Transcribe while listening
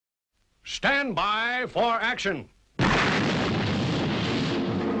Stand by for action.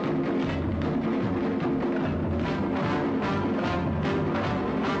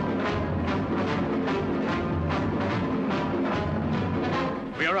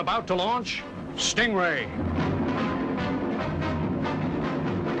 We are about to launch Stingray.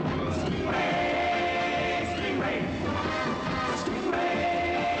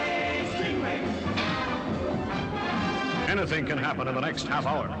 Anything can happen in the next half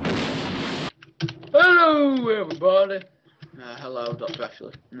hour. Hello, everybody. Hello, Dr.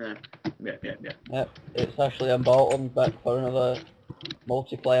 Ashley. No. Yeah. Yep, it's Ashley and Bolton back for another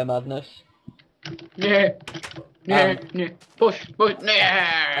multiplayer madness. Yeah. Push.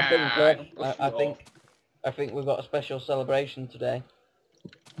 I think we've got a special celebration today.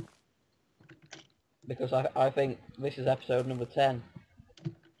 Because I think this is episode number 10.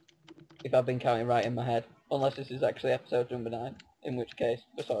 If I've been counting right in my head. Unless this is actually episode number 9. In which case,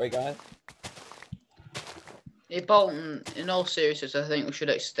 we're sorry guys. Hey, Bolton, in all seriousness, I think we should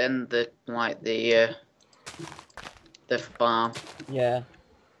extend the farm. Yeah.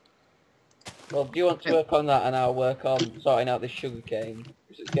 Well, do you want to work on that and I'll work on sorting out this sugar cane?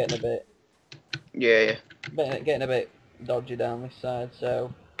 Because it's getting a bit... Yeah. Getting a bit dodgy down this side,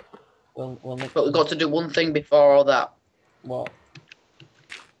 so... We'll But we've got to do one thing before all that. What?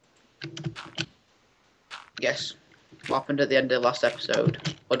 Yes. What happened at the end of the last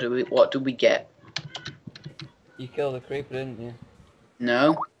episode? What did we get? You killed the creeper, didn't you?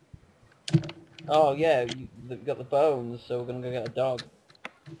 No. Oh yeah, you got the bones, so we're gonna go get a dog.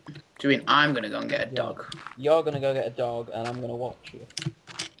 Do you mean I'm gonna go and get a dog? You're gonna go get a dog, and I'm gonna watch you.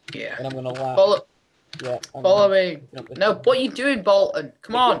 Yeah. And I'm gonna laugh. Follow me. No, what are you doing, Bolton?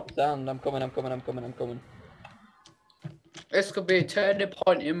 Come on. Sound. I'm coming. This could be a turning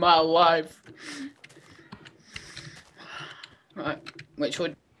point in my life. Right. Which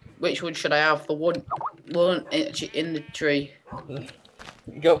one should I have? The one in the tree.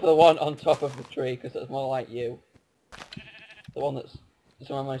 Go for the one on top of the tree, because that's more like you. The one that's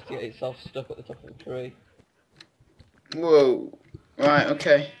someone managed to get itself stuck at the top of the tree. Whoa. Right,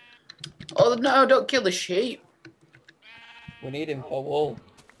 okay. Oh no, don't kill the sheep. We need him for wool.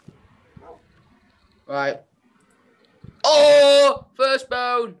 Right. Oh! First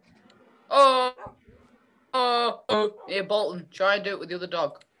bone! Oh! Here, Bolton, try and do it with the other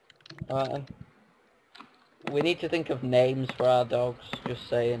dog. Alright. We need to think of names for our dogs, just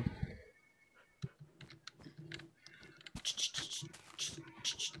saying.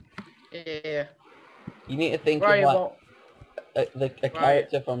 Yeah. You need to think of like a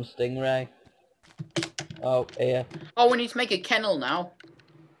character from Stingray. Oh, here. Oh, we need to make a kennel now.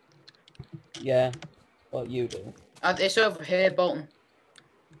 Yeah. What you do. It's over here, Bolton.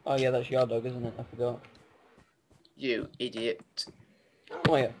 Oh yeah, that's your dog, isn't it? I forgot. You idiot.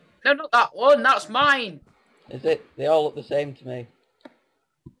 Come here. No, not that one. That's mine. Is it? They all look the same to me.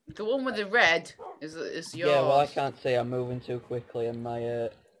 The one with the red is yours. Yeah, well I can't see. I'm moving too quickly, and my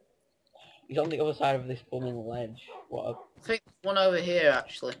he's on the other side of this blooming ledge. What? I think there's one over here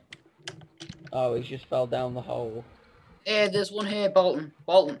actually. Oh, he's just fell down the hole. Yeah, there's one here, Bolton.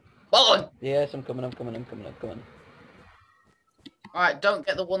 Bolton. Yes, I'm coming. Alright, don't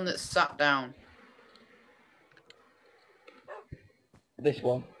get the one that's sat down. This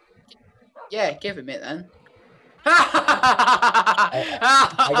one. Yeah, give him it then. I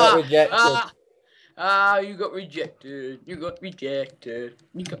got rejected. You got rejected.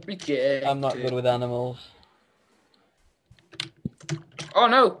 I'm not good with animals. Oh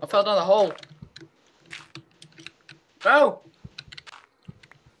no, I fell down the hole. No!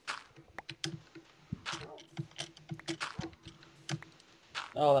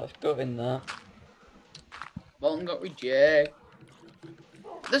 Oh, that's good in there. Bolton got rejected.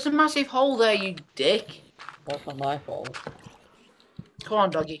 There's a massive hole there, you dick. That's not my fault. Come on,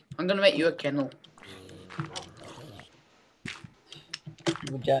 doggy. I'm gonna make you a kennel.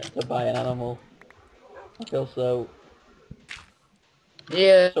 Rejected by an animal. I feel so...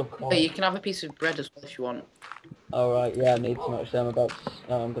 Yeah, so cold. Hey, you can have a piece of bread as well if you want. Alright, yeah, I need some actually.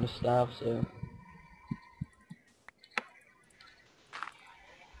 I'm gonna starve soon.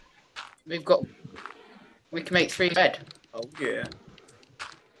 We can make 3 bread. Oh yeah.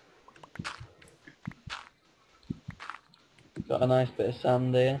 Got a nice bit of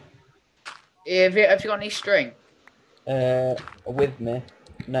sand here. Yeah, have you got any string? With me?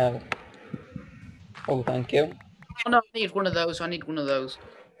 No. Oh, thank you. Oh no, I need one of those. Right.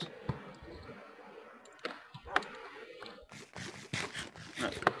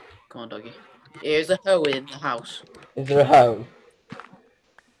 Come on, doggy. Here's a hoe in the house. Is there a hoe?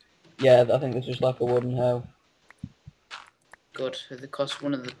 Yeah, I think there's just like a wooden hoe. Good. It costs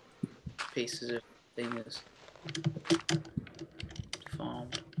one of the pieces of things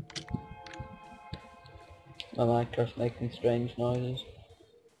formed. My Minecraft's making strange noises.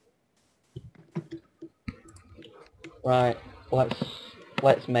 Right,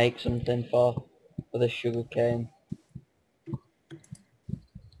 let's make something for the sugar cane.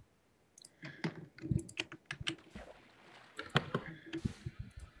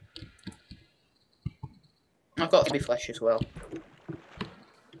 I've got to be flesh as well.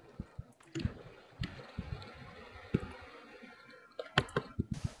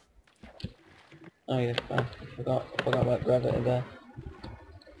 Oh yeah, I forgot about gravity there.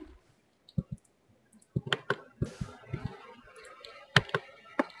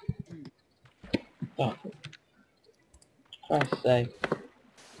 Oh, Christ's sake.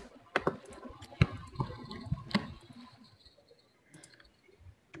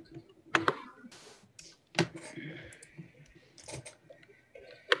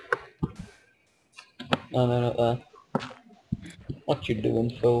 No, not there. What you doing,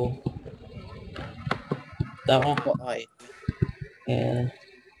 fool? That one? What are you? And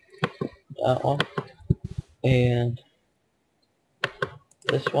that one. And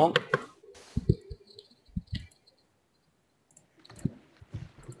this one.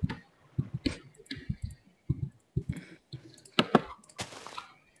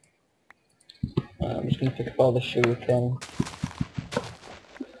 I'm just gonna pick up all the sugar cane.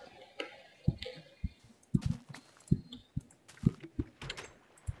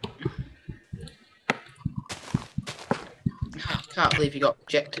 I can't believe you got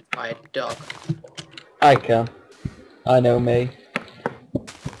rejected by a dog. I can. I know me.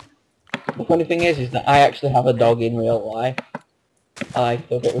 The funny thing is that I actually have a dog in real life. I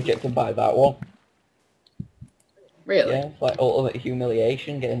still get rejected by that one. Really? Yeah, it's like ultimate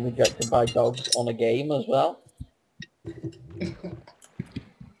humiliation getting rejected by dogs on a game as well.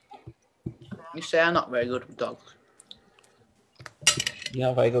 You say I'm not very good with dogs. You're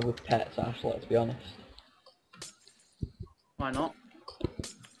not very good with pets, Ash, let's be honest. Why not?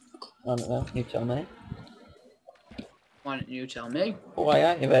 I don't know, you tell me. Why don't you tell me? Why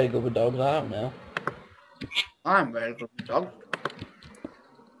aren't you very good with dogs? I don't know. I'm very good with dogs.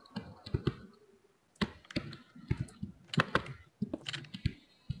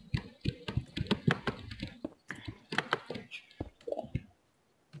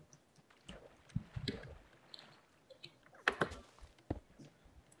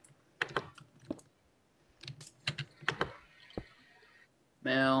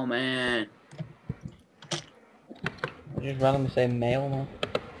 Mailman. I just randomly say male now.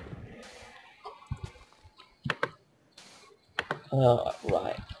 Oh,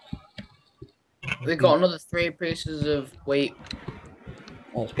 right. We got another 3 pieces of wheat.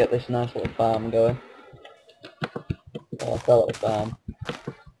 Let's get this nice little farm going. I'll call it a farm.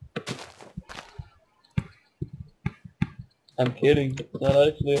 I'm kidding, it's not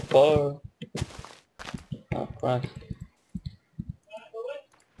actually a farm. Oh, Christ.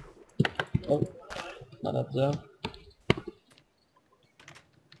 Oh, not up zone.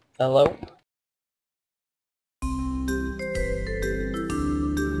 Hello?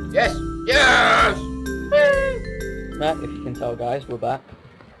 Yes! Yes! Woo! Right, if you can tell guys, we're back.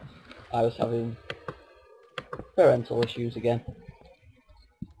 I was having parental issues again.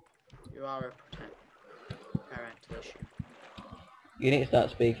 You are a parental issue. You need to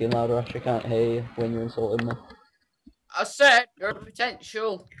start speaking louder, Ash, I can't hear you when you're insulting me. I said you're a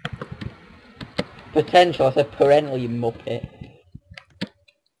potential. Potential, I said parental, you muppet.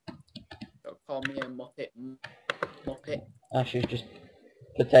 Don't call me a muppet. Muppet. Ash is just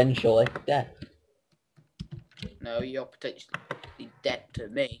potentially deaf. No, you're potentially dead to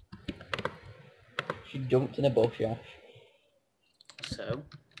me. She jumped in a bush, Ash. So?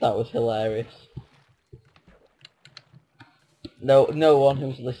 That was hilarious. No one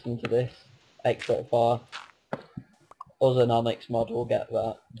who's listening to this, except for us and Onyx Mod will get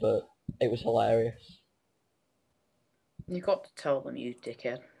that, but it was hilarious. You got to tell them, you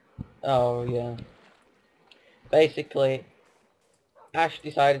dickhead. Oh, yeah. Basically, Ash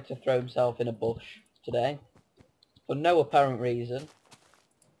decided to throw himself in a bush today, for no apparent reason.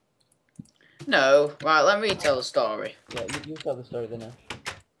 No, right, let me tell the story. Yeah, you tell the story then,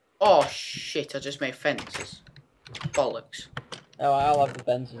 Ash. Oh shit, I just made fences. Bollocks. Oh, I'll have the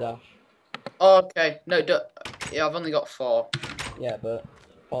fences, Ash. Okay, no, yeah, I've only got 4. Yeah, but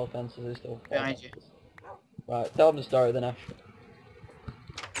 4 fences is still 4 Behind fences. you. Right, tell them the story then, Ash.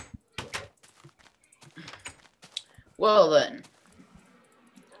 Well then,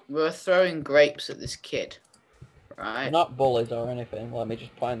 we were throwing grapes at this kid, We're right? not bullies or anything, let me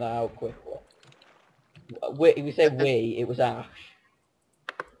just point that out quickly. If we say we, it was Ash.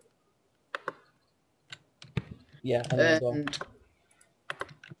 Yeah, and then go.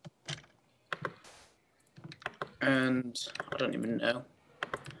 And I don't even know.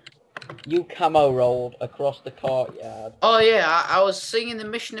 You camo rolled across the courtyard. Oh yeah, I was singing the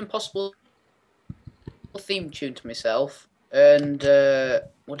Mission Impossible theme tune to myself. And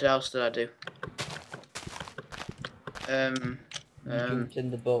what else did I do? You jumped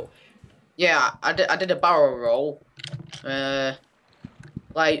in the bush. Yeah, I did a barrel roll.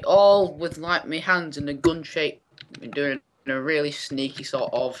 Like all with like my hands in a gun shape, doing a really sneaky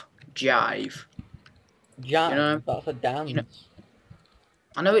sort of jive. Jive? You know? That's a dance. You know,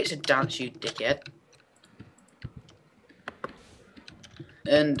 I know it's a dance, you dickhead.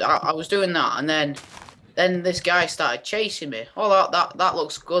 And I was doing that, and then this guy started chasing me. Oh, that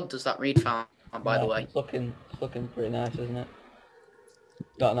looks good. Does that read found, by the way? It's looking pretty nice, isn't it?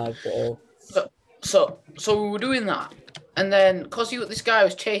 Got a nice bit of... So we were doing that, and then because this guy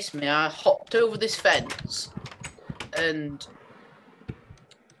was chasing me, I hopped over this fence, and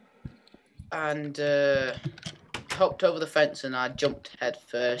hopped over the fence, and I jumped head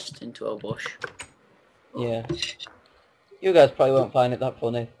first into a bush. Yeah. You guys probably won't find it that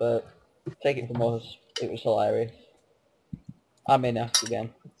funny, but take it from us, it was hilarious. I'm in ask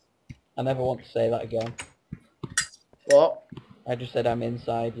again. I never want to say that again. What? I just said I'm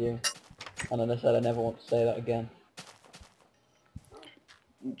inside you. And then I said I never want to say that again.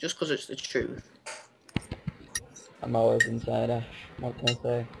 Just because it's the truth. I'm always inside Ash. What can I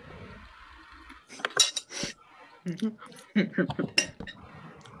say?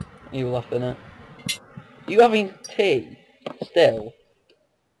 You laughing at? You having tea? Still?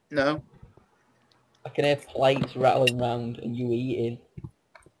 No. I can hear plates rattling round and you eating.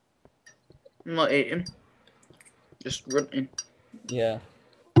 I'm not eating. Just grunting. Yeah,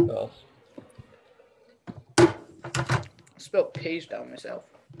 of course. I spilled peas down myself.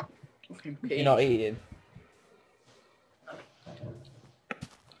 Fucking peas. You're not eating?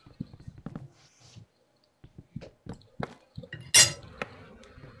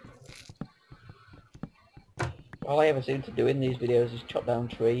 All I ever seem to do in these videos is chop down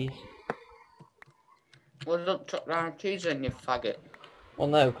trees. Well, don't chop down trees then, you faggot. Well,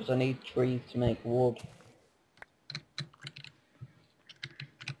 no, because I need trees to make wood.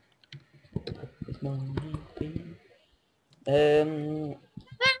 Good morning. Good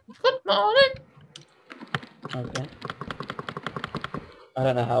morning. Okay. I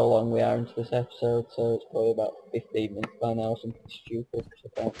don't know how long we are into this episode, so it's probably about 15 minutes by now, something stupid, because I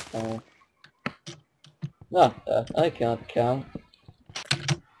can't count. No, I can't count.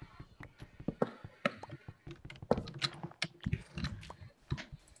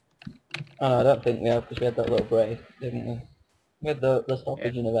 Oh no, I don't think we have, because we had that little break, didn't we? We had the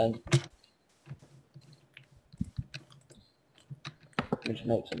stoppage in event. Which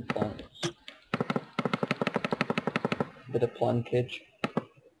makes some planks. Bit of plankage.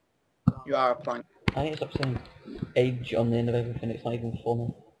 You are a plank. I need to stop saying age on the end of everything, it's not even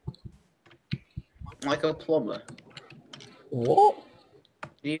funny. Like a plumber. What?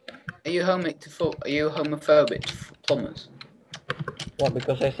 Are you homophobic to plumbers? What,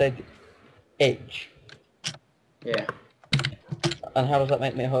 because I said age? Yeah. And how does that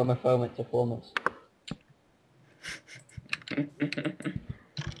make me homophobic to plumbers?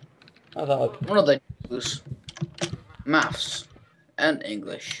 How's that look? One of the news, maths and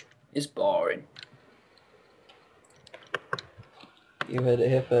English is boring. You heard it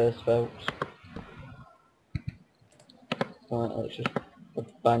here first, folks. Right, let's just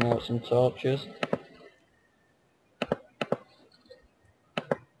bang out some torches.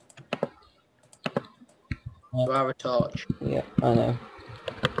 You have a torch. Yeah, I know.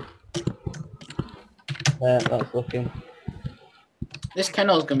 There, that's looking. This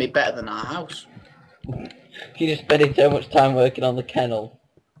kennel's gonna be better than our house. You're just spending so much time working on the kennel.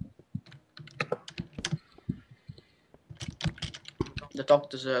 The dog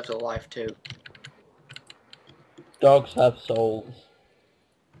deserves a life too. Dogs have souls.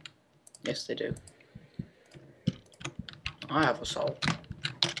 Yes, they do. I have a soul.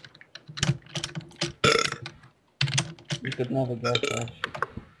 You could never go Flash.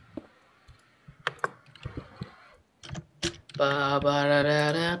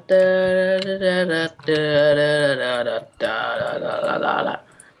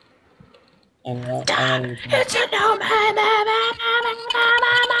 It's a no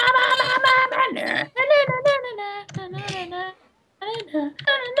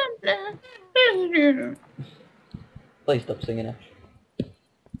Please stop singing, Ash.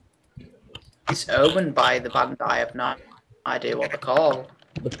 It's owned by the band. I have no idea what they're called.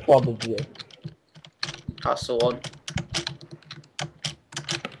 The Probably. That's the one.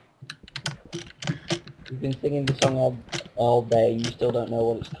 You've been singing the song all day and you still don't know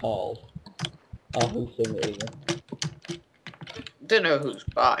what it's called. Or who sung it even. Don't know who's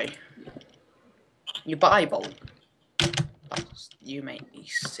by. You buy Bolton. You make me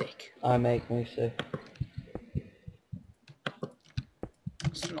sick. I make me sick.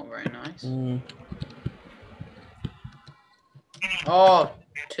 It's not very nice. Mm. Oh,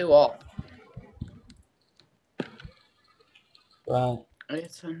 2 off. Right.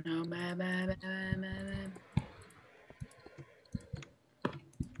 It's a no man.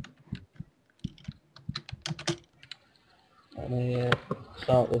 Let me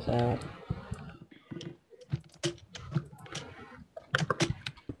sort this out.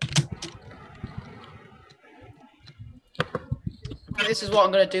 This is what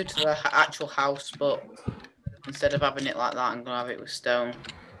I'm going to do to the actual house, but instead of having it like that, I'm going to have it with stone.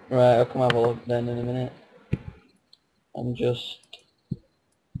 Right, I'll come have a look then in a minute. I'm just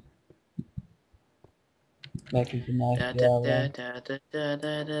making some nice DIY.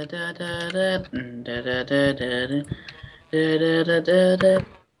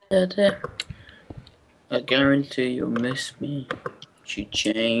 I guarantee you'll miss me. You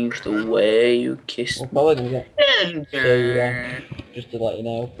changed the way you kissed We're probably gonna get sued, just to let you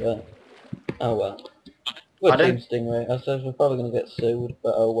know, but oh well. Good team Stingray. I suppose we're probably gonna get sued,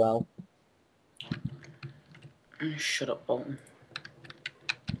 but oh well. Shut up, Bolton.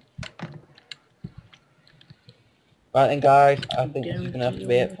 Right then guys, I think this is gonna have to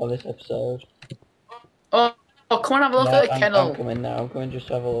be it for this episode. Oh, come on, have a look at the kennel. I'm coming now, I'm coming just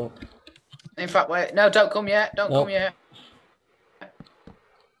to have a look. In fact, wait, no, don't come yet, don't come yet.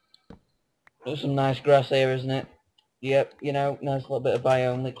 There's some nice grass here, isn't it? Yep, you know, nice little bit of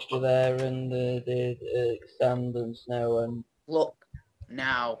biome mixture there, and the sand and snow and... Look,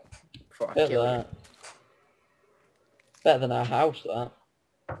 now, before I kill you. Better than our house, that.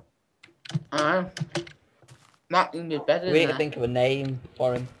 That can be better than We need to think of a name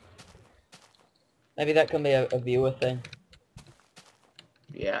for him. Maybe that can be a viewer thing.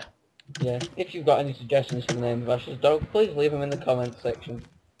 Yeah. Yeah, if you've got any suggestions for the name of Ash's dog, please leave them in the comments section.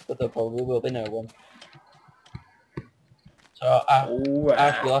 But there probably will be no one. So Ash,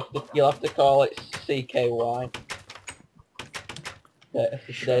 you'll have to call it CKY. Yeah,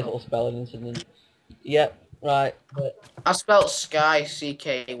 for today's little spelling incident. Yep, right. But I spelled Sky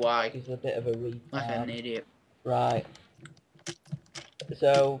CKY. He's a bit of a retard. Like an idiot. Right.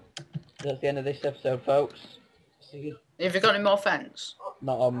 So that's the end of this episode, folks. See you. Have you got any more fence?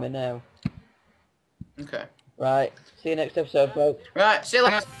 Not on me now. Okay. Right. See you next episode, folks. Right. See you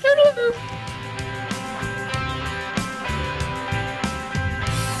later.